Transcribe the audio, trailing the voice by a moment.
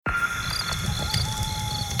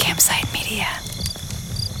idea.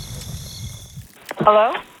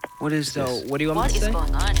 Hello? What is this? So, what do you want me to say? What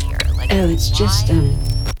is going on here? It's just,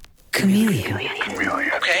 Chameleon.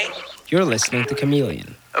 Okay. You're listening to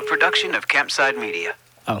Chameleon. A production of Campside Media.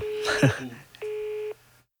 Oh.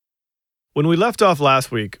 When we left off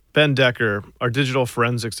last week, Ben Decker, our digital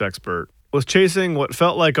forensics expert, was chasing what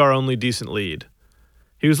felt like our only decent lead.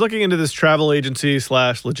 He was looking into this travel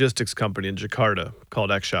agency/logistics company in Jakarta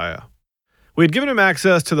called Akshaya. We had given him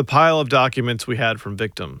access to the pile of documents we had from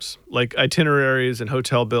victims, like itineraries and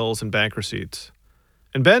hotel bills and bank receipts.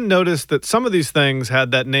 And Ben noticed that some of these things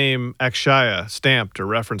had that name Akshaya stamped or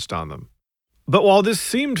referenced on them. But while this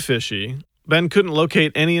seemed fishy, Ben couldn't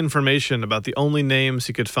locate any information about the only names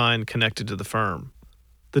he could find connected to the firm.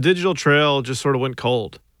 The digital trail just sort of went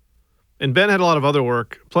cold. And Ben had a lot of other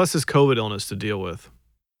work, plus his COVID illness to deal with.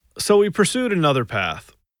 So we pursued another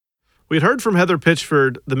path. We had heard from Heather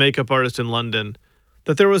Pitchford, the makeup artist in London,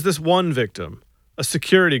 that there was this one victim, a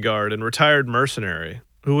security guard and retired mercenary,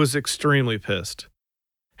 who was extremely pissed.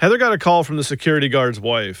 Heather got a call from the security guard's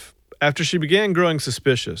wife after she began growing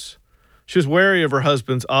suspicious. She was wary of her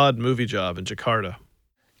husband's odd movie job in Jakarta.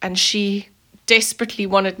 And she desperately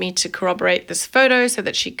wanted me to corroborate this photo so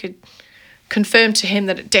that she could confirm to him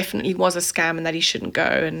that it definitely was a scam and that he shouldn't go.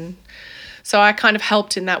 And so I kind of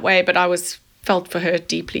helped in that way, but I felt for her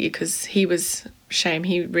deeply because he was shame.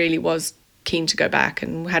 He really was keen to go back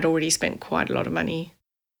and had already spent quite a lot of money.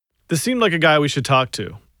 This seemed like a guy we should talk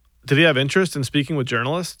to. Did he have interest in speaking with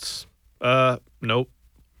journalists? Nope.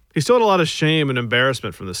 He still had a lot of shame and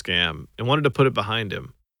embarrassment from the scam and wanted to put it behind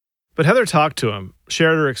him. But Heather talked to him,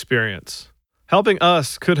 shared her experience. Helping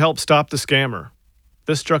us could help stop the scammer.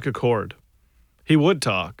 This struck a chord. He would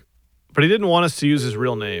talk, but he didn't want us to use his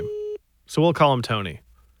real name. So we'll call him Tony.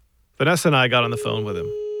 Vanessa and I got on the phone with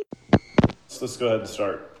him. Let's go ahead and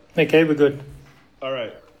start. Okay, we're good. All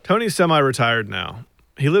right. Tony's semi-retired now.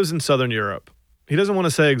 He lives in Southern Europe. He doesn't want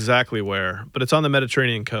to say exactly where, but it's on the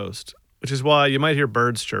Mediterranean coast, which is why you might hear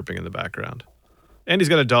birds chirping in the background. And he's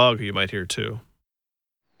got a dog who you might hear too.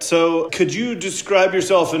 So, could you describe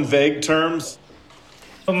yourself in vague terms?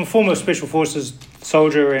 I'm a former Special Forces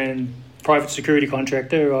soldier and private security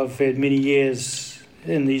contractor. I've had many years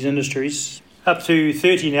in these industries, up to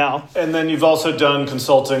 30 now. And then you've also done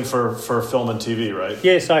consulting for film and TV, right?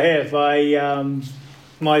 Yes, I have.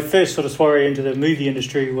 My first sort of soiree into the movie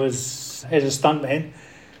industry was as a stuntman,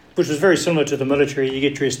 which was very similar to the military. You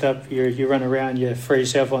get dressed up, you run around, you throw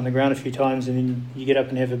yourself on the ground a few times, and then you get up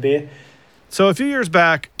and have a beer. So a few years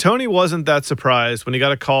back, Tony wasn't that surprised when he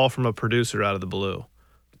got a call from a producer out of the blue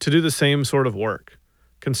to do the same sort of work,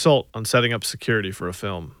 consult on setting up security for a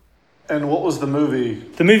film. And what was the movie?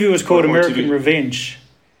 The movie was called American Revenge.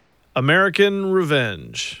 American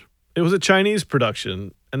Revenge. It was a Chinese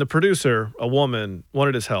production, and the producer, a woman,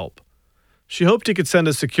 wanted his help. She hoped he could send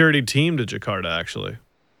a security team to Jakarta, actually.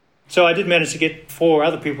 So I did manage to get 4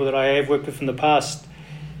 other people that I have worked with in the past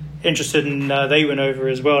interested, and they went over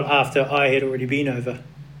as well after I had already been over.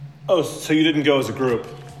 Oh, so you didn't go as a group?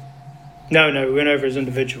 No, we went over as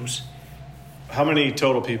individuals. How many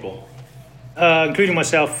total people? Including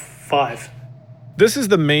myself, 5. This is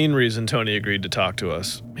the main reason Tony agreed to talk to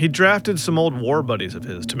us. He drafted some old war buddies of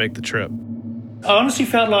his to make the trip. I honestly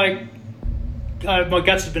felt like my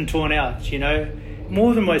guts had been torn out, you know.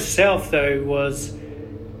 More than myself, though, was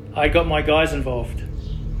I got my guys involved.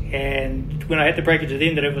 And when I had to break it to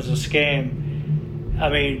them that it was a scam, I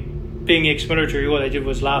mean, being ex-military, all they did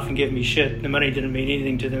was laugh and give me shit. The money didn't mean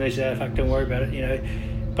anything to them. They said, fuck, don't worry about it, you know.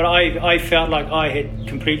 But I felt like I had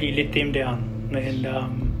completely let them down. And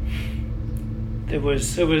it's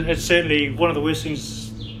certainly one of the worst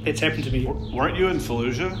things that's happened to me. Weren't you in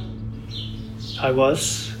Fallujah? I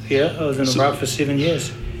was, yeah. I was in Iraq for 7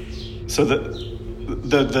 years. So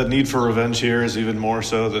the need for revenge here is even more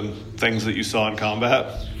so than things that you saw in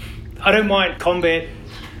combat? I don't mind combat.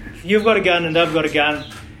 You've got a gun and they've got a gun.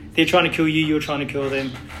 They're trying to kill you, you're trying to kill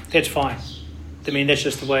them. That's fine. I mean, that's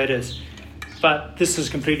just the way it is. But this is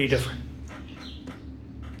completely different.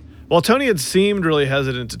 While Tony had seemed really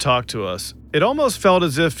hesitant to talk to us, it almost felt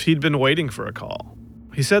as if he'd been waiting for a call.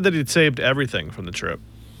 He said that he'd saved everything from the trip.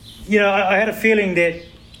 You know, I had a feeling that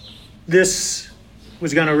this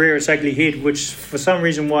was going to rear its ugly head, which for some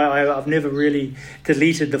reason why I've never really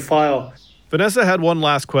deleted the file. Vanessa had one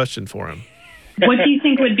last question for him. What do you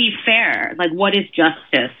think would be fair? Like, what is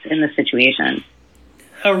justice in this situation?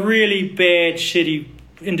 A really bad, shitty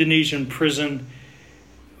Indonesian prison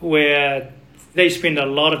where they spend a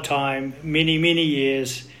lot of time, many, many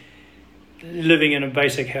years, living in a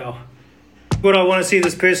basic hell. Would I want to see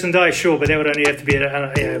this person die? Sure, but that would only have to be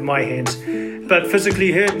in my hands. But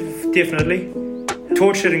physically hurt, definitely.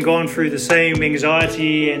 tortured and gone through the same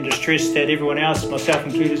anxiety and distress that everyone else, myself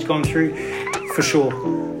included, has gone through. For sure.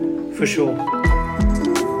 For sure.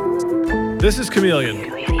 This is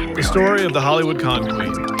Chameleon, the story of the Hollywood con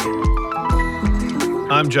queen.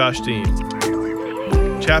 I'm Josh Dean.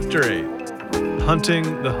 Chapter 8,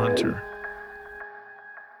 Hunting the Hunter.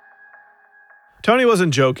 Tony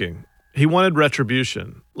wasn't joking. He wanted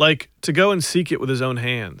retribution, like to go and seek it with his own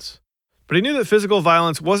hands. But he knew that physical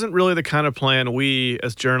violence wasn't really the kind of plan we,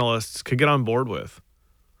 as journalists, could get on board with.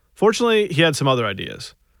 Fortunately, he had some other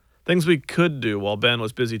ideas. Things we could do while Ben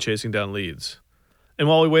was busy chasing down leads. And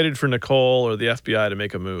while we waited for Nicole or the FBI to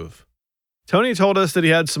make a move. Tony told us that he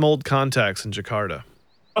had some old contacts in Jakarta.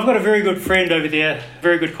 I've got a very good friend over there,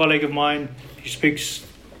 very good colleague of mine. He speaks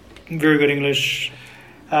very good English.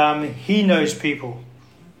 He knows people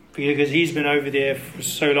because he's been over there for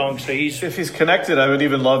so long. So If he's connected, I would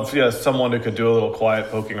even love someone who could do a little quiet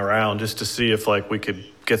poking around just to see if we could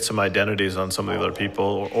get some identities on some of the other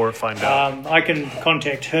people or find out. I can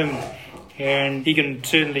contact him and he can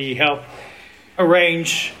certainly help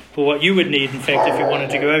arrange for what you would need, in fact, if you wanted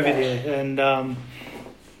to go over there. And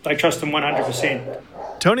I trust him 100%.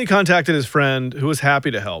 Tony contacted his friend who was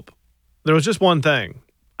happy to help. There was just one thing.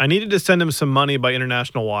 I needed to send him some money by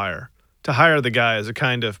international wire to hire the guy as a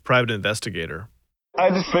kind of private investigator. I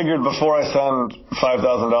just figured before I send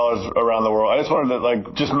 $5,000 around the world, I just wanted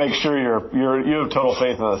to just make sure you have total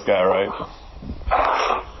faith in this guy, right?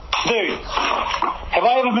 Dude, have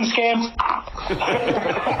I ever been scammed?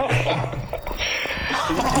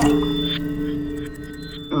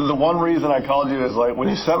 The one reason I called you is when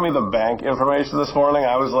you sent me the bank information this morning,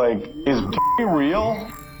 I was like, is real?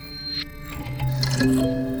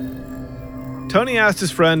 Tony asked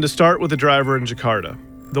his friend to start with the driver in Jakarta,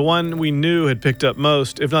 the one we knew had picked up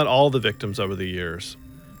most, if not all, the victims over the years.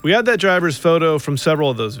 We had that driver's photo from several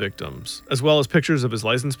of those victims, as well as pictures of his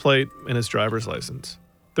license plate and his driver's license.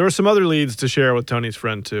 There were some other leads to share with Tony's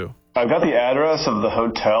friend, too. I've got the address of the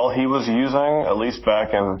hotel he was using, at least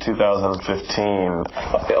back in 2015.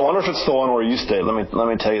 I wonder if it's the one where you stayed. Let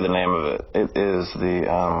me tell you the name of it. It is the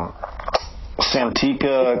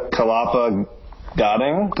Santika Kalapa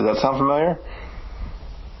Gading. Does that sound familiar?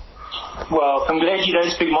 Well, I'm glad you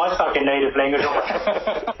don't speak my fucking native language.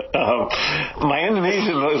 My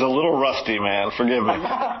Indonesian is a little rusty, man. Forgive me.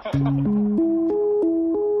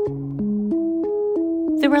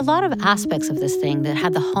 There were a lot of aspects of this thing that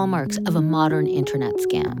had the hallmarks of a modern internet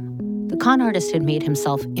scam. The con artist had made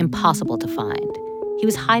himself impossible to find. He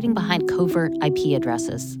was hiding behind covert IP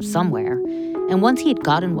addresses somewhere, and once he had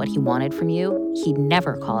gotten what he wanted from you, he'd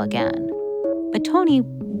never call again. But Tony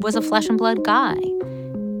was a flesh and blood guy,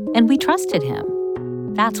 and we trusted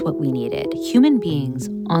him. That's what we needed, human beings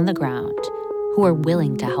on the ground who are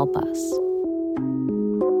willing to help us.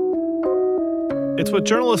 It's what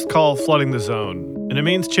journalists call flooding the zone, and it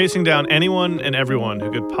means chasing down anyone and everyone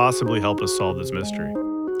who could possibly help us solve this mystery.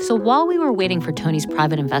 So while we were waiting for Tony's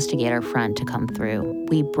private investigator friend to come through,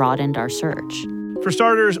 we broadened our search. For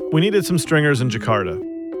starters, we needed some stringers in Jakarta,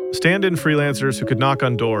 stand-in freelancers who could knock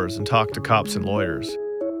on doors and talk to cops and lawyers.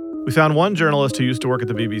 We found one journalist who used to work at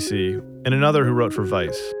the BBC and another who wrote for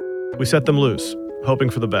Vice. We set them loose,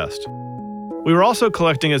 hoping for the best. We were also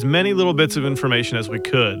collecting as many little bits of information as we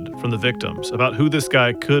could from the victims about who this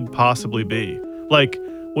guy could possibly be. Like,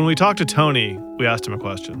 when we talked to Tony, we asked him a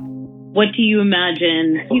question. What do you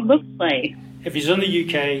imagine he looks like? If he's in the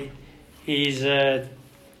UK, he's a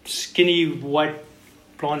skinny, white,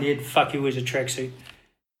 blonde-haired fuck who wears a tracksuit.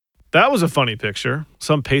 That was a funny picture.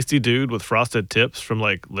 Some pasty dude with frosted tips from,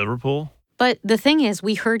 Liverpool. But the thing is,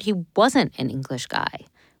 we heard he wasn't an English guy,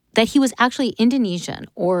 that he was actually Indonesian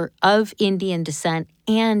or of Indian descent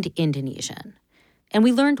and Indonesian. And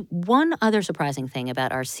we learned one other surprising thing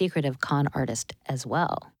about our secretive con artist as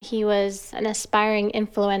well. He was an aspiring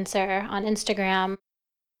influencer on Instagram.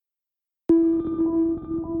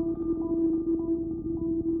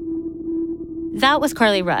 That was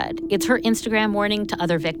Carly Rudd. It's her Instagram warning to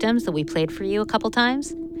other victims that we played for you a couple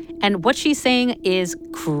times. And what she's saying is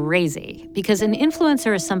crazy, because an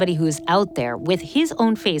influencer is somebody who is out there with his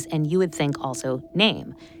own face and you would think also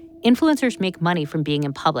name. Influencers make money from being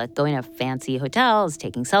in public, going to fancy hotels,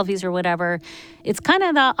 taking selfies or whatever. It's kind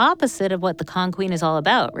of the opposite of what the con queen is all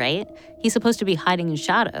about, right? He's supposed to be hiding in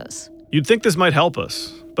shadows. You'd think this might help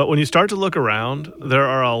us, but when you start to look around, there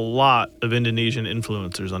are a lot of Indonesian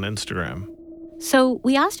influencers on Instagram. So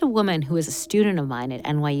we asked a woman who is a student of mine at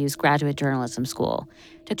NYU's graduate journalism school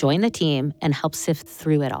to join the team and help sift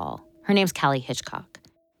through it all. Her name's Callie Hitchcock.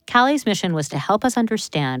 Callie's mission was to help us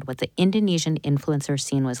understand what the Indonesian influencer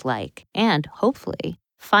scene was like and, hopefully,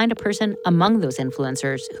 find a person among those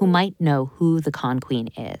influencers who might know who the con queen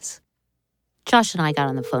is. Josh and I got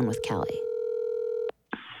on the phone with Kelly.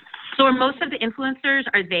 So are most of the influencers,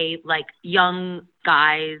 are they like young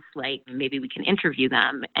guys? Like maybe we can interview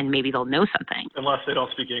them and maybe they'll know something. Unless they don't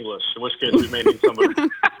speak English, in which case we may need somebody.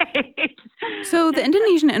 Right. So the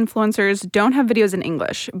Indonesian influencers don't have videos in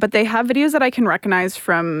English, but they have videos that I can recognize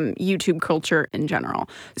from YouTube culture in general.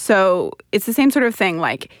 So it's the same sort of thing,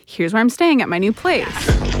 like, here's where I'm staying at my new place.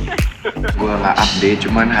 Gue nggak update,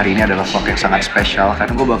 cuman hari ini adalah vlog yang sangat spesial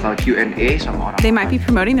karena gue bakal Q&A sama orang. They might be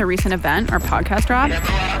promoting their recent event or podcast drop,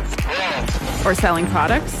 or selling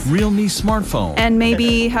products, Realme smartphone, and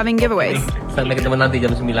maybe having giveaways. Sampai ketemu nanti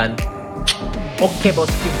jam 9. Oke,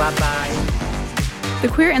 bosku, bye-bye. The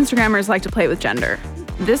queer Instagrammers like to play with gender.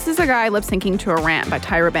 This is a guy lip-syncing to a rant by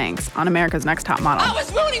Tyra Banks on America's Next Top Model. I was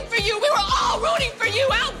rooting for you. We were all rooting for you.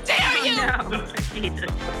 How dare you? No.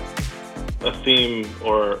 A theme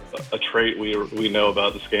or a trait we know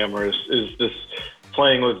about the scammers is this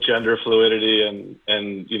playing with gender fluidity,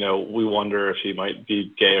 and you know, we wonder if he might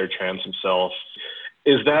be gay or trans himself.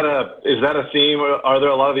 Is that a theme? Are there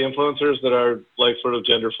a lot of the influencers that are like sort of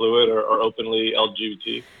gender fluid or openly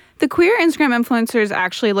LGBT? The queer Instagram influencers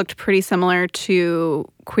actually looked pretty similar to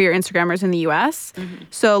queer Instagrammers in the US. Mm-hmm.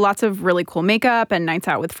 So lots of really cool makeup and nights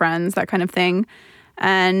out with friends, that kind of thing.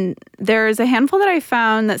 And there's a handful that I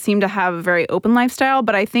found that seem to have a very open lifestyle,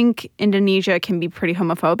 but I think Indonesia can be pretty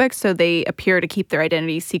homophobic, so they appear to keep their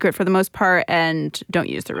identities secret for the most part and don't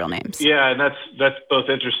use their real names. Yeah, and that's both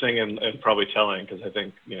interesting and probably telling, because I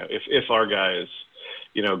think, you know, if our guy is,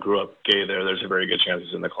 you know, grew up gay there's a very good chance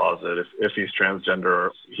he's in the closet. If he's transgender,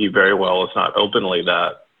 he very well is not openly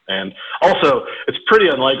that. And also, it's pretty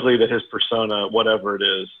unlikely that his persona, whatever it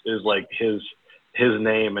is like his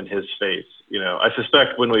name and his face. You know, I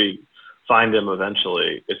suspect when we find him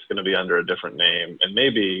eventually, it's going to be under a different name and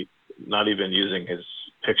maybe not even using his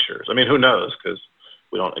pictures. I mean, who knows? Because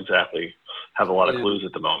we don't exactly have a lot of clues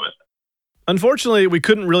at the moment. Unfortunately, we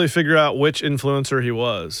couldn't really figure out which influencer he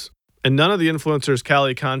was. And none of the influencers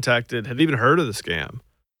Callie contacted had even heard of the scam.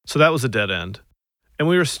 So that was a dead end. And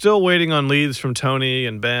we were still waiting on leads from Tony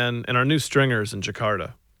and Ben and our new stringers in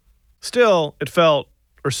Jakarta. Still, it felt,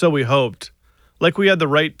 or so we hoped, like we had the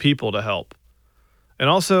right people to help. And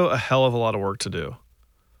also a hell of a lot of work to do.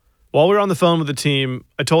 While we were on the phone with the team,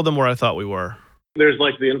 I told them where I thought we were. There's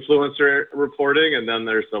like the influencer reporting, and then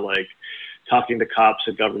there's the like talking to cops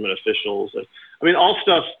and government officials. I mean, all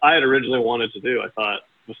stuff I had originally wanted to do. I thought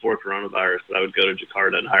before coronavirus that I would go to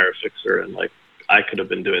Jakarta and hire a fixer, and like I could have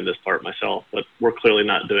been doing this part myself, but we're clearly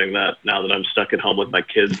not doing that now that I'm stuck at home with my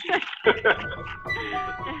kids.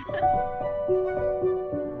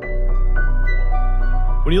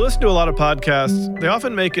 When you listen to a lot of podcasts, they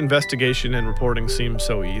often make investigation and reporting seem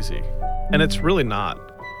so easy. And it's really not.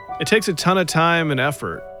 It takes a ton of time and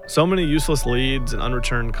effort, so many useless leads and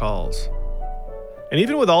unreturned calls. And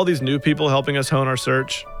even with all these new people helping us hone our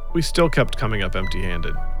search, we still kept coming up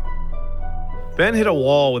empty-handed. Ben hit a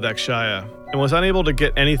wall with Akshaya and was unable to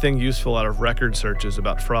get anything useful out of record searches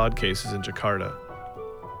about fraud cases in Jakarta.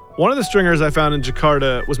 One of the stringers I found in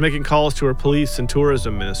Jakarta was making calls to her police and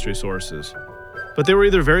tourism ministry sources. But they were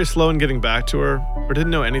either very slow in getting back to her or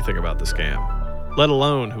didn't know anything about the scam, let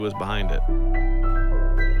alone who was behind it.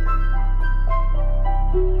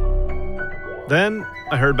 Then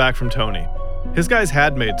I heard back from Tony. His guys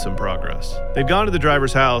had made some progress. They'd gone to the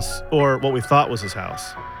driver's house, or what we thought was his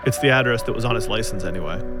house. It's the address that was on his license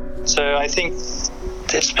anyway. So I think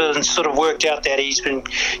it's been sort of worked out that he's been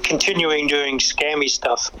continuing doing scammy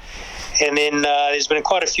stuff. And then there's been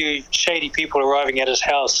quite a few shady people arriving at his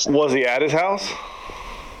house. Was he at his house?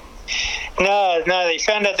 No, they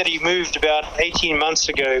found out that he moved about 18 months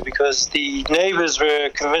ago because the neighbors were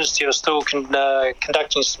convinced he was still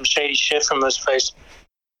conducting some shady shit from his place.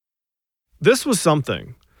 This was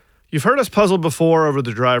something. You've heard us puzzled before over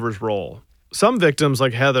the driver's role. Some victims,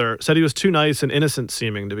 like Heather, said he was too nice and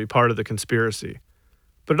innocent-seeming to be part of the conspiracy.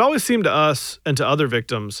 But it always seemed to us and to other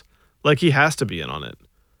victims like he has to be in on it.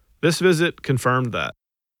 This visit confirmed that.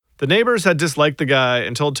 The neighbors had disliked the guy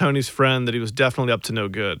and told Tony's friend that he was definitely up to no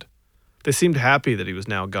good. They seemed happy that he was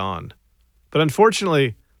now gone. But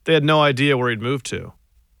unfortunately, they had no idea where he'd moved to.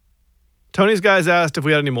 Tony's guys asked if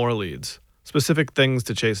we had any more leads, specific things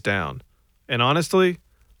to chase down. And honestly,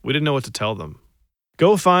 we didn't know what to tell them.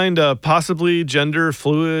 Go find a possibly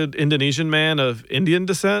gender-fluid Indonesian man of Indian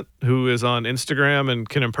descent who is on Instagram and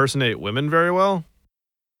can impersonate women very well?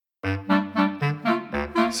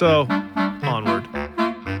 So, onward.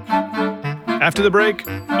 After the break,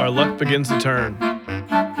 our luck begins to turn.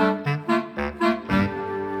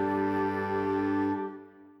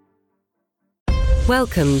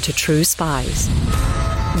 Welcome to True Spies,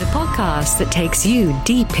 the podcast that takes you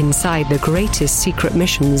deep inside the greatest secret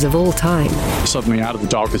missions of all time. Suddenly, out of the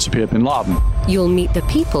darkness appeared Bin Laden. You'll meet the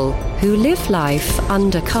people who live life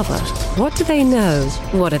undercover. What do they know?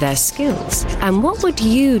 What are their skills? And what would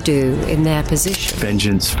you do in their position?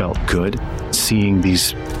 Vengeance felt good. Seeing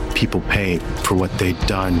these people pay for what they'd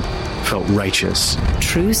done felt righteous.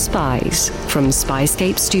 True Spies from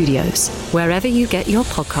Spyscape Studios, wherever you get your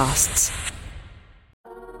podcasts.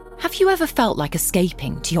 Have you ever felt like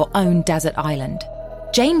escaping to your own desert island?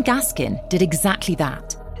 Jane Gaskin did exactly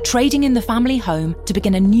that, trading in the family home to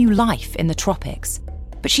begin a new life in the tropics.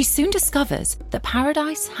 But she soon discovers that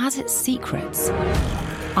paradise has its secrets.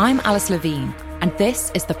 I'm Alice Levine, and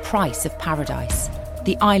this is The Price of Paradise,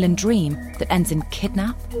 the island dream that ends in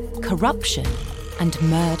kidnap, corruption, and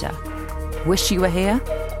murder. Wish you were here?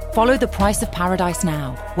 Follow The Price of Paradise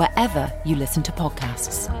now, wherever you listen to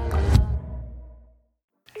podcasts.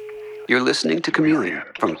 You're listening to Chameleon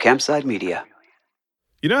from Campside Media.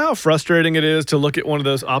 You know how frustrating it is to look at one of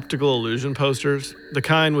those optical illusion posters? The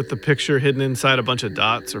kind with the picture hidden inside a bunch of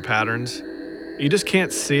dots or patterns? You just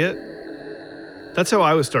can't see it? That's how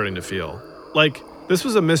I was starting to feel. Like, this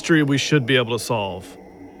was a mystery we should be able to solve.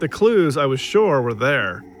 The clues, I was sure, were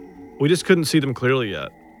there. We just couldn't see them clearly yet.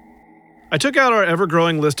 I took out our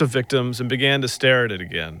ever-growing list of victims and began to stare at it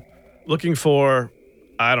again, looking for,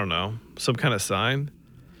 I don't know, some kind of sign.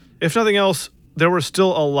 If nothing else, there were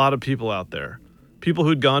still a lot of people out there. People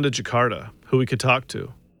who'd gone to Jakarta, who we could talk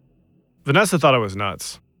to. Vanessa thought I was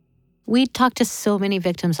nuts. We'd talked to so many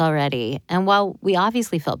victims already, and while we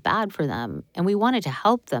obviously felt bad for them, and we wanted to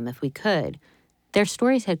help them if we could, their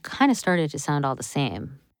stories had kind of started to sound all the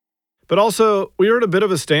same. But also, we were at a bit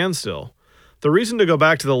of a standstill. The reason to go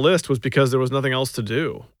back to the list was because there was nothing else to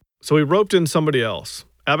do. So we roped in somebody else,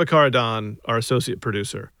 Abakar Adan, our associate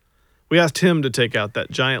producer. We asked him to take out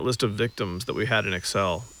that giant list of victims that we had in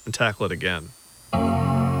Excel and tackle it again.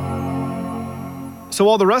 So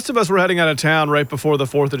while the rest of us were heading out of town right before the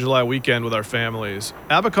 4th of July weekend with our families,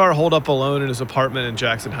 Abakar holed up alone in his apartment in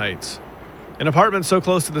Jackson Heights. An apartment so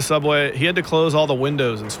close to the subway, he had to close all the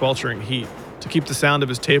windows in sweltering heat to keep the sound of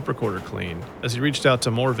his tape recorder clean as he reached out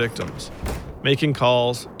to more victims, making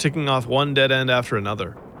calls, ticking off one dead end after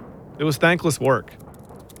another. It was thankless work.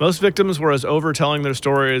 Most victims were as over telling their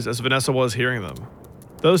stories as Vanessa was hearing them.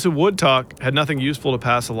 Those who would talk had nothing useful to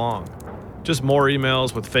pass along, just more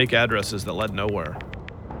emails with fake addresses that led nowhere.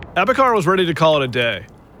 Abakar was ready to call it a day,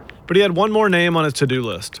 but he had one more name on his to-do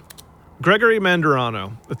list. Gregory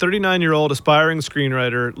Mandarano, a 39-year-old aspiring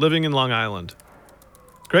screenwriter living in Long Island.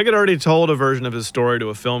 Greg had already told a version of his story to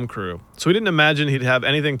a film crew, so we didn't imagine he'd have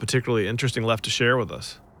anything particularly interesting left to share with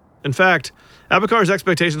us. In fact, Abakar's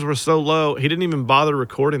expectations were so low, he didn't even bother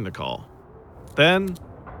recording the call. Then,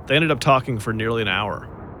 they ended up talking for nearly an hour.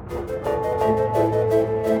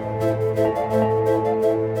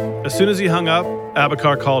 As soon as he hung up,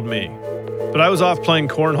 Abakar called me, but I was off playing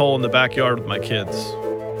cornhole in the backyard with my kids.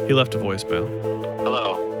 He left a voicemail.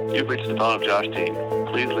 Hello, you've reached the phone of Josh Dean.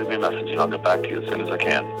 Please leave me a message and I'll get back to you as soon as I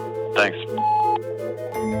can. Thanks.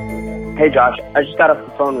 Hey Josh, I just got off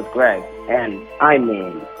the phone with Greg, and I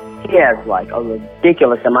mean, he has like a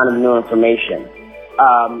ridiculous amount of new information.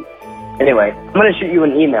 Anyway, I'm gonna shoot you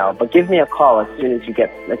an email, but give me a call as soon as you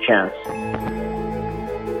get a chance.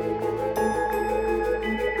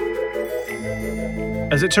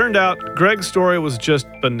 As it turned out, Greg's story was just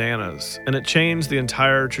bananas, and it changed the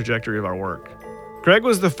entire trajectory of our work. Greg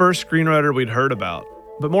was the first screenwriter we'd heard about,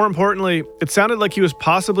 but more importantly, it sounded like he was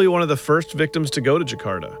possibly one of the first victims to go to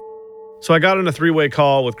Jakarta. So I got on a 3-way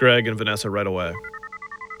call with Greg and Vanessa right away.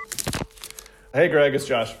 Hey Greg, it's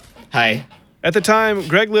Josh. Hi. At the time,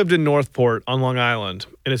 Greg lived in Northport on Long Island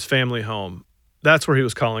in his family home. That's where he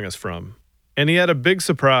was calling us from. And he had a big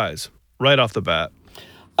surprise right off the bat.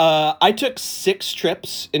 I took 6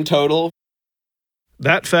 trips in total.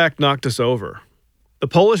 That fact knocked us over. The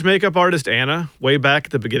Polish makeup artist Anna, way back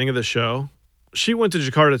at the beginning of the show, she went to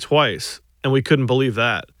Jakarta twice, and we couldn't believe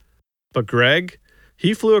that. But Greg,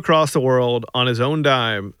 he flew across the world on his own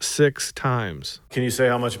dime 6 times. Can you say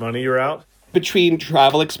how much money you're out? Between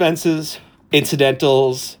travel expenses,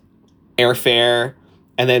 incidentals, airfare,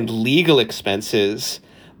 and then legal expenses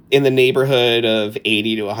in the neighborhood of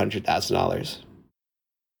 $80,000 to $100,000.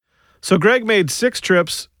 So Greg made 6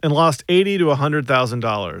 trips and lost $80,000 to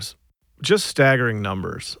 $100,000. Just staggering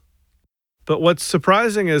numbers. But what's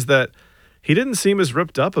surprising is that he didn't seem as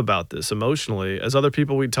ripped up about this emotionally as other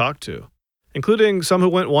people we'd talked to, including some who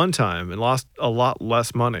went one time and lost a lot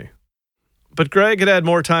less money. But Greg had had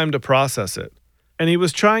more time to process it, and he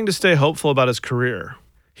was trying to stay hopeful about his career.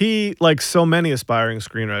 He, like so many aspiring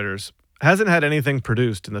screenwriters, hasn't had anything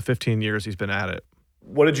produced in the 15 years he's been at it.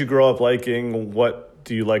 What did you grow up liking? What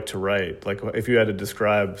do you like to write? Like, if you had to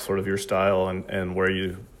describe sort of your style and where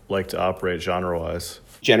you like to operate genre-wise.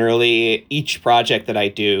 Generally, each project that I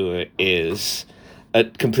do is a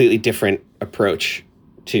completely different approach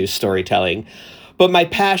to storytelling. But my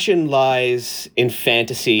passion lies in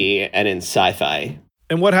fantasy and in sci-fi.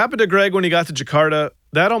 And what happened to Greg when he got to Jakarta,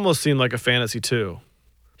 that almost seemed like a fantasy too.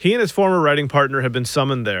 He and his former writing partner had been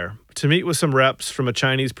summoned there to meet with some reps from a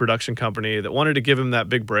Chinese production company that wanted to give him that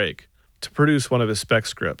big break to produce one of his spec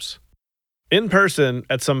scripts. In person,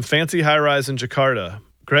 at some fancy high-rise in Jakarta,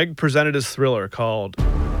 Greg presented his thriller called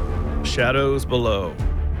Shadows Below.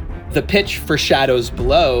 The pitch for Shadows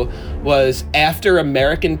Below was after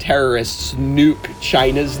American terrorists nuke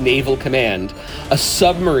China's naval command, a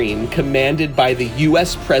submarine commanded by the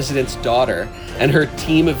U.S. president's daughter and her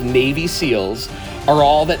team of Navy SEALs are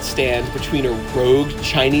all that stand between a rogue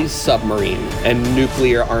Chinese submarine and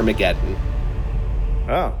nuclear Armageddon.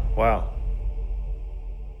 Oh, wow.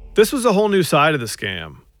 This was a whole new side of the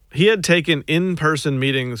scam. He had taken in-person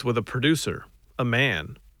meetings with a producer, a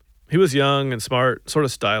man. He was young and smart, sort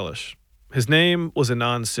of stylish. His name was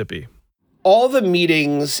Anand Sippy. All the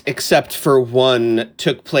meetings, except for one,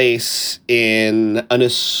 took place in an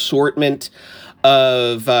assortment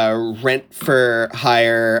of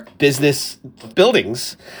rent-for-hire business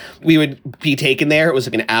buildings. We would be taken there. It was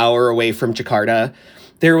like an hour away from Jakarta.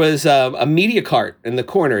 There was a media cart in the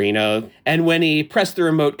corner, and when he pressed the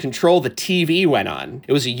remote control, the TV went on.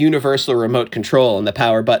 It was a universal remote control, and the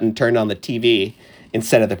power button turned on the TV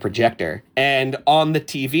instead of the projector. And on the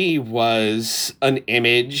TV was an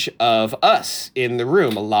image of us in the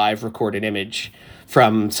room, a live recorded image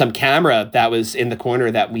from some camera that was in the corner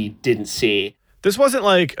that we didn't see. This wasn't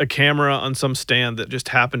like a camera on some stand that just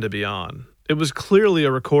happened to be on. It was clearly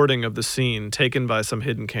a recording of the scene taken by some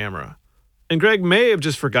hidden camera. And Greg may have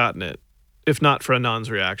just forgotten it, if not for Anand's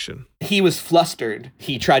reaction. He was flustered.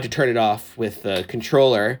 He tried to turn it off with the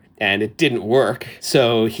controller, and it didn't work.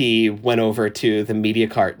 So he went over to the media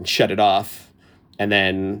cart and shut it off, and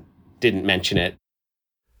then didn't mention it.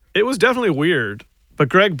 It was definitely weird, but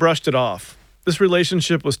Greg brushed it off. This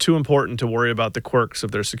relationship was too important to worry about the quirks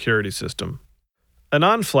of their security system.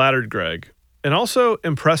 Anand flattered Greg, and also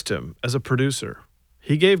impressed him as a producer.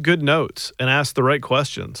 He gave good notes and asked the right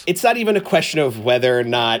questions. It's not even a question of whether or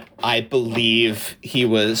not I believe he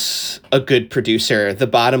was a good producer. The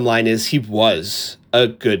bottom line is he was a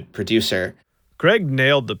good producer. Greg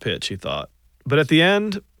nailed the pitch, he thought. But at the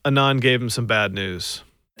end, Anand gave him some bad news.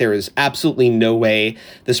 There was absolutely no way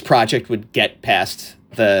this project would get past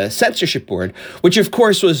the censorship board, which of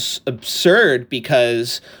course was absurd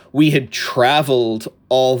because we had traveled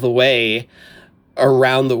all the way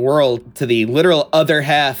around the world to the literal other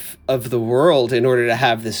half of the world in order to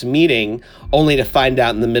have this meeting, only to find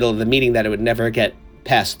out in the middle of the meeting that it would never get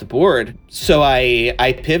past the board. So I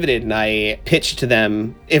pivoted and I pitched to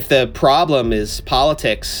them, if the problem is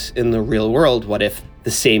politics in the real world, what if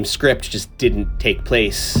the same script just didn't take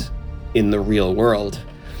place in the real world?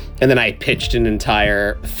 And then I pitched an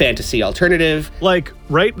entire fantasy alternative. Like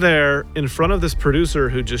right there in front of this producer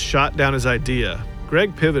who just shot down his idea,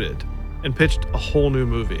 Greg pivoted and pitched a whole new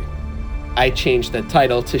movie. I changed the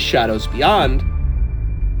title to Shadows Beyond.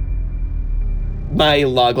 My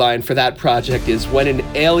logline for that project is when an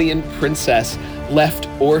alien princess left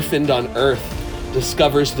orphaned on Earth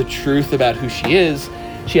discovers the truth about who she is,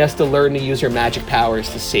 she has to learn to use her magic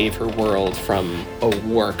powers to save her world from a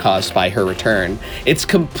war caused by her return. It's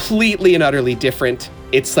completely and utterly different.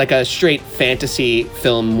 It's like a straight fantasy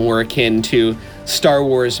film more akin to Star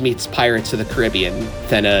Wars meets Pirates of the Caribbean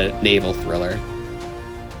than a naval thriller.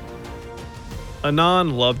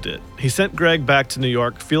 Anand loved it. He sent Greg back to New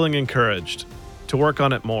York feeling encouraged to work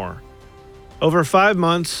on it more. Over 5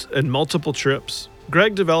 months and multiple trips,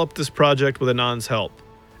 Greg developed this project with Anand's help,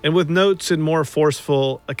 and with notes and more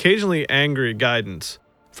forceful, occasionally angry guidance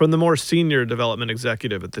from the more senior development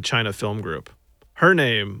executive at the China Film Group. Her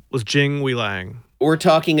name was Jing Weilang. We're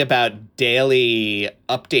talking about daily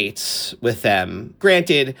updates with them.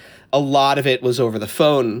 Granted, a lot of it was over the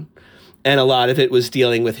phone, and a lot of it was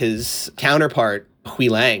dealing with his counterpart, Hui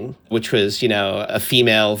Lang, which was, a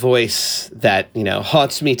female voice that,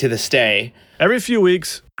 haunts me to this day. Every few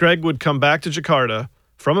weeks, Greg would come back to Jakarta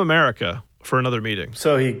from America for another meeting.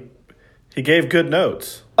 So he gave good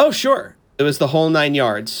notes. Oh, sure. It was the whole 9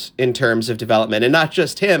 yards in terms of development, and not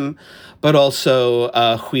just him, but also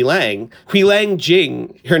Hui Lang. Hui Lang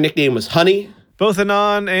Jing, her nickname was Honey. Both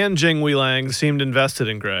Anand and Jing Weilang seemed invested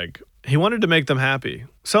in Greg, He wanted to make them happy,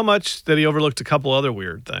 so much that he overlooked a couple other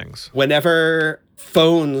weird things. Whenever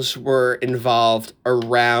phones were involved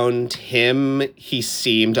around him, he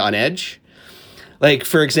seemed on edge. Like,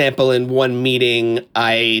 for example, in one meeting,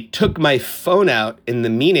 I took my phone out in the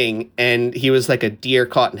meeting, and he was like a deer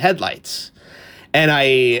caught in headlights. And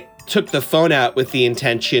I took the phone out with the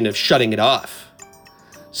intention of shutting it off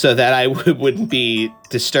so that I wouldn't be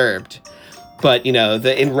disturbed. But, you know,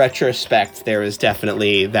 in retrospect, there was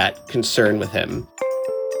definitely that concern with him.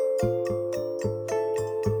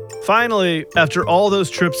 Finally, after all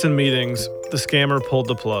those trips and meetings, the scammer pulled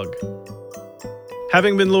the plug.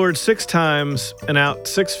 Having been lured 6 times and out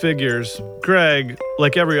 6 figures, Greg,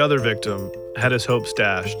 like every other victim, had his hopes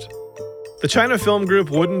dashed. The China Film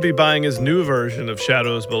Group wouldn't be buying his new version of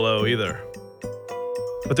Shadows Below either.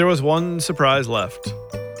 But there was one surprise left.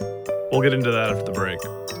 We'll get into that after the break.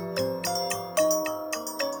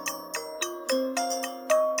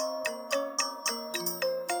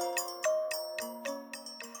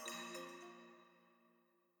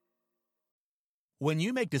 When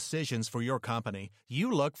you make decisions for your company,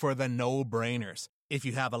 you look for the no-brainers. If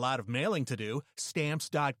you have a lot of mailing to do,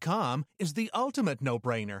 Stamps.com is the ultimate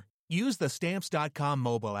no-brainer. Use the Stamps.com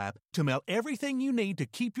mobile app to mail everything you need to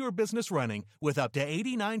keep your business running with up to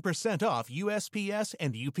 89% off USPS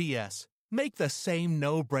and UPS. Make the same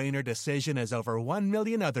no-brainer decision as over 1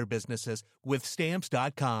 million other businesses with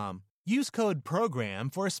Stamps.com. Use code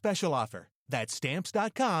PROGRAM for a special offer. That's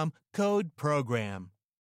Stamps.com, code PROGRAM.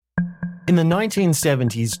 In the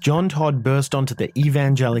 1970s, John Todd burst onto the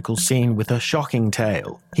evangelical scene with a shocking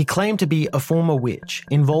tale. He claimed to be a former witch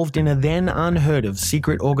involved in a then unheard-of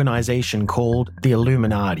secret organization called the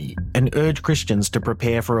Illuminati and urged Christians to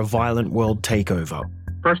prepare for a violent world takeover.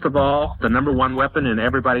 First of all, the number one weapon in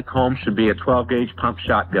everybody's home should be a 12-gauge pump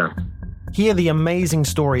shotgun. Hear the amazing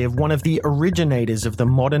story of one of the originators of the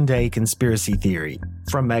modern-day conspiracy theory.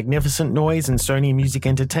 From Magnificent Noise and Sony Music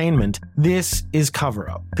Entertainment, this is Cover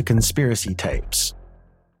Up, the Conspiracy Tapes.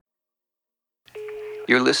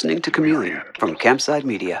 You're listening to Chameleon from Campside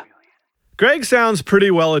Media. Greg sounds pretty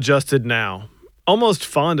well adjusted now, almost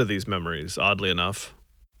fond of these memories, oddly enough.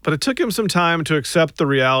 But it took him some time to accept the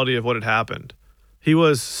reality of what had happened. He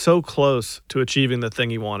was so close to achieving the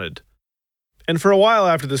thing he wanted. And for a while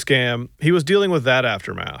after the scam, he was dealing with that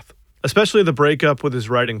aftermath, especially the breakup with his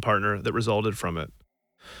writing partner that resulted from it.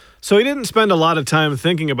 So he didn't spend a lot of time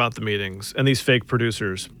thinking about the meetings and these fake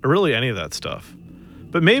producers, or really any of that stuff.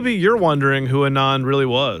 But maybe you're wondering who Anand really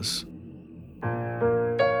was.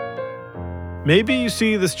 Maybe you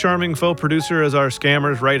see this charming faux producer as our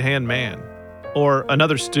scammer's right-hand man, or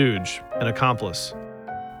another stooge, an accomplice.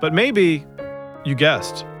 But maybe you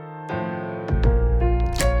guessed.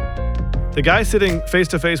 The guy sitting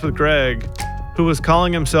face-to-face with Greg, who was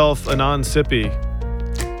calling himself Anand Sippy,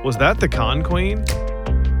 was that the con queen?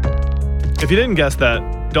 If you didn't guess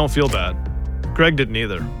that, don't feel bad. Greg didn't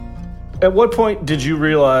either. At what point did you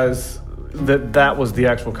realize that that was the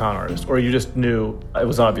actual con artist, or you just knew it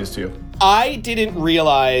was obvious to you? I didn't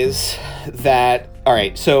realize that. All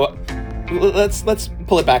right, so let's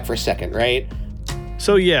pull it back for a second, right?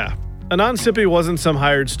 So yeah, Anand Sippy wasn't some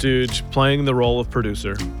hired stooge playing the role of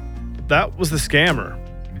producer. That was the scammer,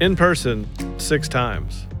 in person, 6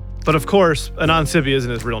 times. But of course, Anand Sippy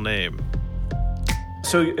isn't his real name.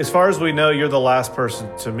 So as far as we know, you're the last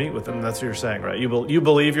person to meet with him. That's what you're saying, right? You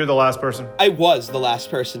believe you're the last person? I was the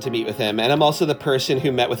last person to meet with him, and I'm also the person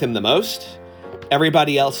who met with him the most.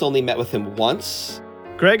 Everybody else only met with him once.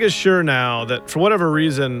 Greg is sure now that, for whatever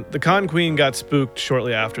reason, the con queen got spooked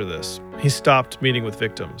shortly after this. He stopped meeting with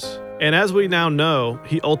victims. And as we now know,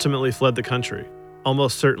 he ultimately fled the country.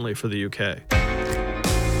 Almost certainly for the UK.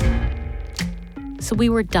 So we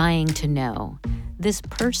were dying to know, this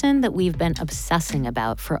person that we've been obsessing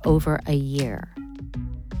about for over a year,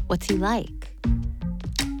 what's he like?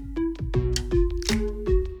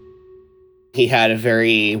 He had a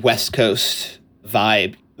very West Coast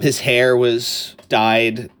vibe. His hair was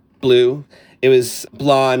dyed blue. It was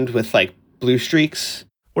blonde with like blue streaks.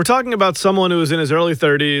 We're talking about someone who was in his early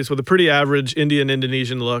 30s with a pretty average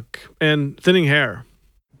Indian-Indonesian look and thinning hair.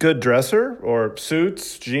 Good dresser or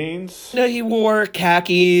suits, jeans? No, he wore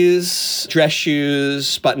khakis, dress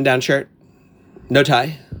shoes, button-down shirt, no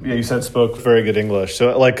tie. Yeah, you said spoke very good English.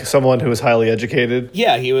 So like someone who was highly educated?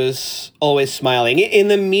 Yeah, he was always smiling. In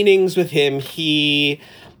the meetings with him,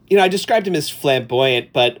 I described him as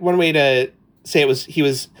flamboyant, but one way to say it was he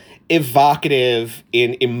was evocative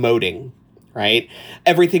in emoting. Right?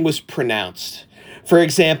 Everything was pronounced. For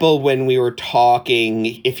example, when we were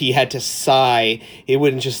talking, if he had to sigh, he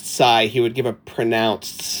wouldn't just sigh, he would give a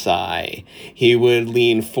pronounced sigh. He would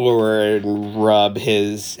lean forward and rub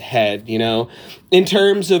his head, you know? In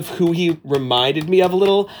terms of who he reminded me of a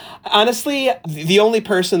little, honestly, the only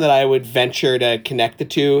person that I would venture to connect it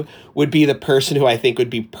to would be the person who I think would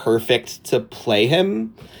be perfect to play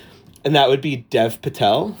him, and that would be Dev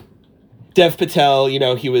Patel. Dev Patel, you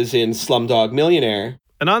know, he was in Slumdog Millionaire.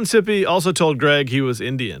 Anand Sippy also told Greg he was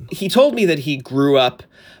Indian. He told me that he grew up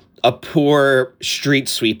a poor street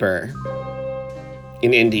sweeper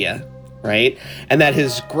in India, right? And that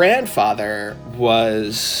his grandfather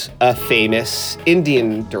was a famous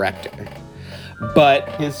Indian director. But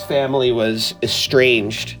his family was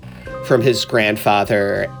estranged from his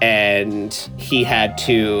grandfather, and he had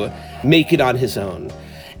to make it on his own.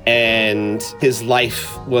 And his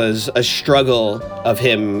life was a struggle of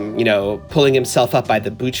him, you know, pulling himself up by the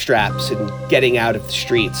bootstraps and getting out of the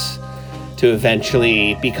streets to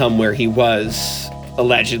eventually become where he was,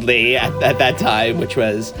 allegedly, at that time, which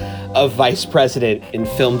was a vice president in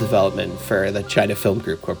film development for the China Film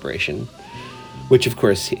Group Corporation, which, of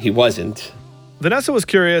course, he wasn't. Vanessa was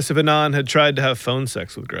curious if Anand had tried to have phone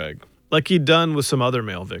sex with Greg, like he'd done with some other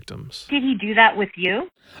male victims. Did he do that with you?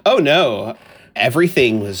 Oh, no.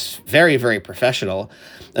 Everything was very, very professional.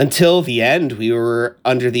 Until the end, we were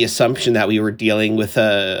under the assumption that we were dealing with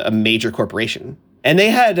a major corporation. And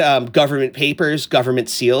they had government papers, government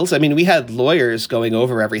seals. I mean, we had lawyers going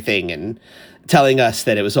over everything and telling us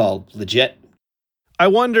that it was all legit. I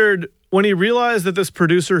wondered, when he realized that this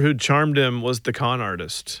producer who'd charmed him was the con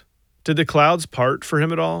artist, did the clouds part for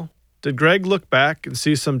him at all? Did Greg look back and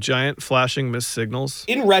see some giant flashing missed signals?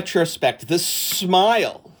 In retrospect, the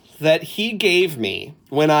smile that he gave me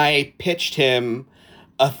when I pitched him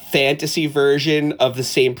a fantasy version of the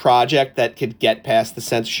same project that could get past the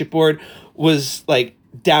censorship board was like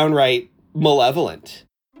downright malevolent.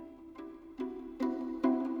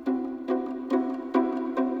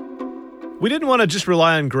 We didn't want to just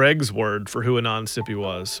rely on Greg's word for who Anand Sippy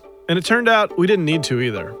was, and it turned out we didn't need to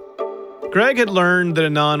either. Greg had learned that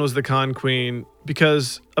Anand was the con queen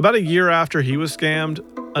because about a year after he was scammed,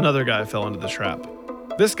 another guy fell into the trap.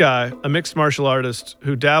 This guy, a mixed martial artist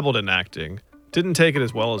who dabbled in acting, didn't take it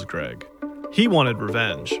as well as Greg. He wanted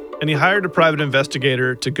revenge, and he hired a private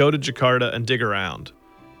investigator to go to Jakarta and dig around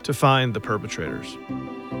to find the perpetrators.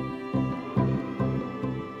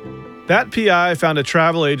 That PI found a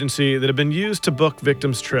travel agency that had been used to book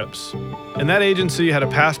victims' trips, and that agency had a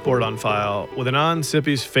passport on file with Anand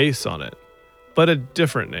Sippy's face on it, but a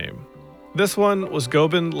different name. This one was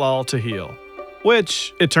Gobind Lal Tahil,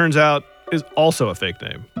 which, it turns out, is also a fake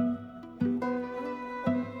name.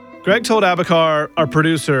 Greg told Abakar, our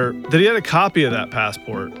producer, that he had a copy of that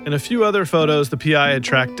passport and a few other photos the PI had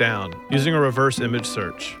tracked down using a reverse image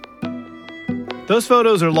search. Those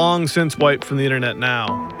photos are long since wiped from the internet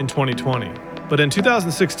now, in 2020. But in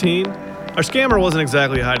 2016, our scammer wasn't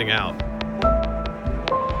exactly hiding out.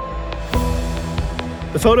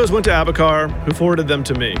 The photos went to Abakar, who forwarded them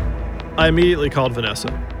to me. I immediately called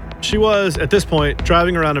Vanessa. She was, at this point,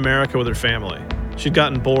 driving around America with her family. She'd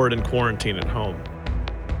gotten bored in quarantine at home.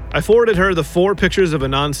 I forwarded her the 4 pictures of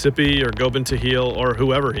Anand Sippy or Gobind Tahil or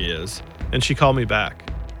whoever he is, and she called me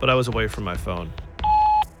back, but I was away from my phone.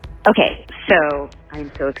 Okay, so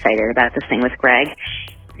I'm so excited about this thing with Greg.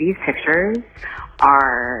 These pictures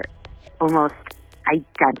are almost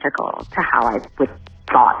identical to how I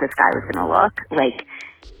thought this guy was going to look. Like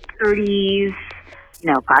 30s,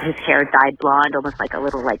 got his hair dyed blonde, almost like a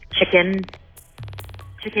little chicken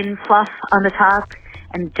fluff on the top,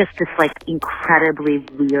 and just this incredibly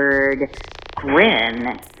weird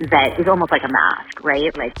grin that is almost like a mask,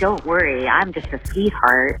 right? Like, don't worry, I'm just a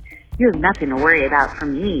sweetheart. You have nothing to worry about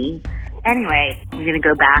from me. Anyway, I'm going to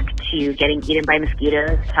go back to getting eaten by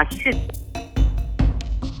mosquitoes. Talk to you soon.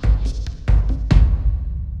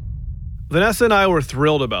 Vanessa and I were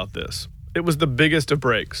thrilled about this. It was the biggest of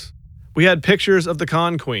breaks. We had pictures of the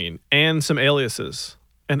con queen and some aliases,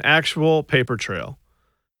 an actual paper trail.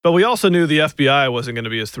 But we also knew the FBI wasn't going to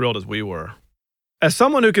be as thrilled as we were. As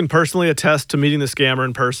someone who can personally attest to meeting the scammer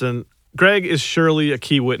in person, Greg is surely a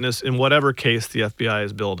key witness in whatever case the FBI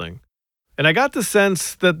is building. And I got the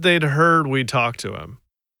sense that they'd heard we'd talked to him.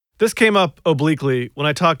 This came up obliquely when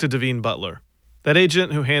I talked to Devine Butler, that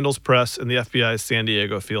agent who handles press in the FBI's San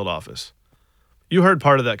Diego field office. You heard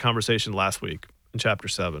part of that conversation last week in Chapter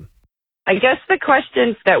 7. I guess the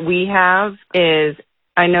question that we have is,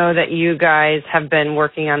 I know that you guys have been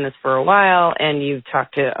working on this for a while and you've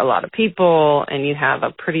talked to a lot of people and you have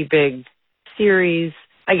a pretty big series.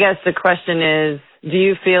 I guess the question is, do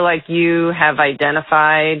you feel like you have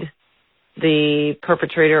identified the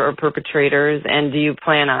perpetrator or perpetrators? And do you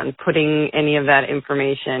plan on putting any of that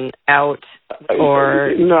information out?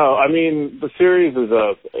 Or no, I mean, the series is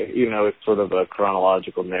it's sort of a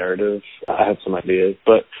chronological narrative. I have some ideas,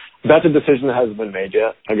 but that's a decision that hasn't been made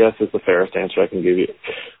yet, I guess, is the fairest answer I can give you.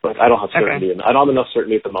 Like, I don't have certainty, and I don't have enough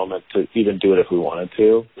certainty at the moment to even do it if we wanted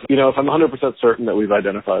to. If I'm 100% certain that we've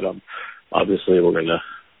identified them, obviously we're going to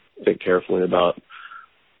think carefully about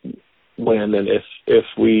when and if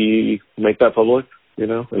we make that public,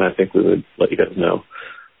 and I think we would let you guys know.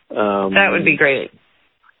 That would be great.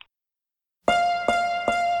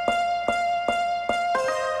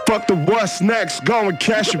 Fuck the what's next, go and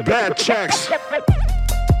cash your bad checks.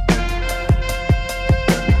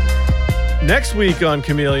 Next week on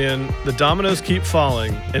Chameleon, the dominoes keep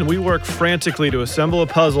falling, and we work frantically to assemble a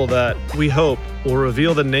puzzle that, we hope, will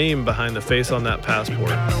reveal the name behind the face on that passport.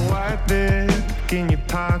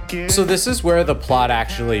 So this is where the plot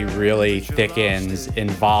actually really thickens,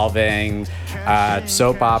 involving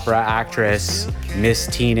soap opera actress Miss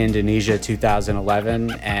Teen Indonesia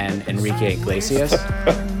 2011 and Enrique Iglesias.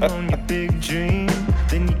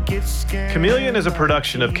 Chameleon is a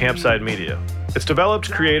production of Campside Media. It's developed,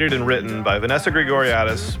 created, and written by Vanessa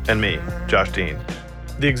Grigoriadis and me, Josh Dean.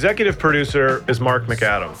 The executive producer is Mark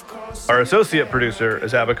McAdam. Our associate producer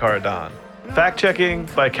is Abakar Adan. Fact-checking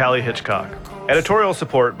by Callie Hitchcock. Editorial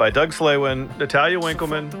support by Doug Slaywin, Natalia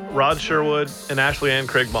Winkleman, Rod Sherwood, and Ashley Ann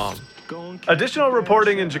Craigbaum. Additional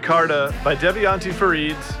reporting in Jakarta by Devianti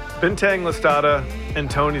Farids, Bintang Lastada, and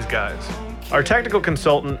Tony's Guys. Our technical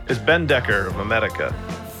consultant is Ben Decker of Memetica.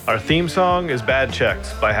 Our theme song is Bad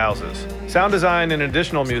Checks by Houses. Sound design and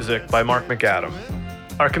additional music by Mark McAdam.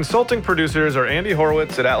 Our consulting producers are Andy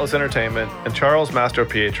Horowitz at Atlas Entertainment and Charles Mastro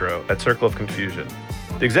Pietro at Circle of Confusion.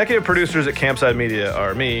 The executive producers at Campside Media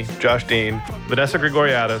are me, Josh Dean, Vanessa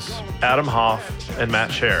Grigoriadis, Adam Hoff, and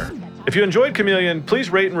Matt Scher. If you enjoyed Chameleon, please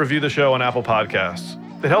rate and review the show on Apple Podcasts.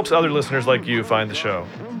 It helps other listeners like you find the show.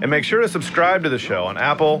 And make sure to subscribe to the show on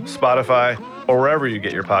Apple, Spotify, or wherever you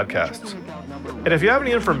get your podcasts. And if you have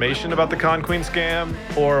any information about the Con Queen scam,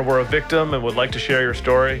 or were a victim and would like to share your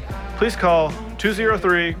story, please call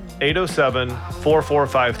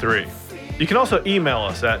 203-807-4453. You can also email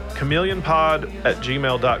us at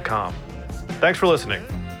chameleonpod@gmail.com. Thanks for listening.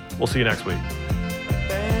 We'll see you next week.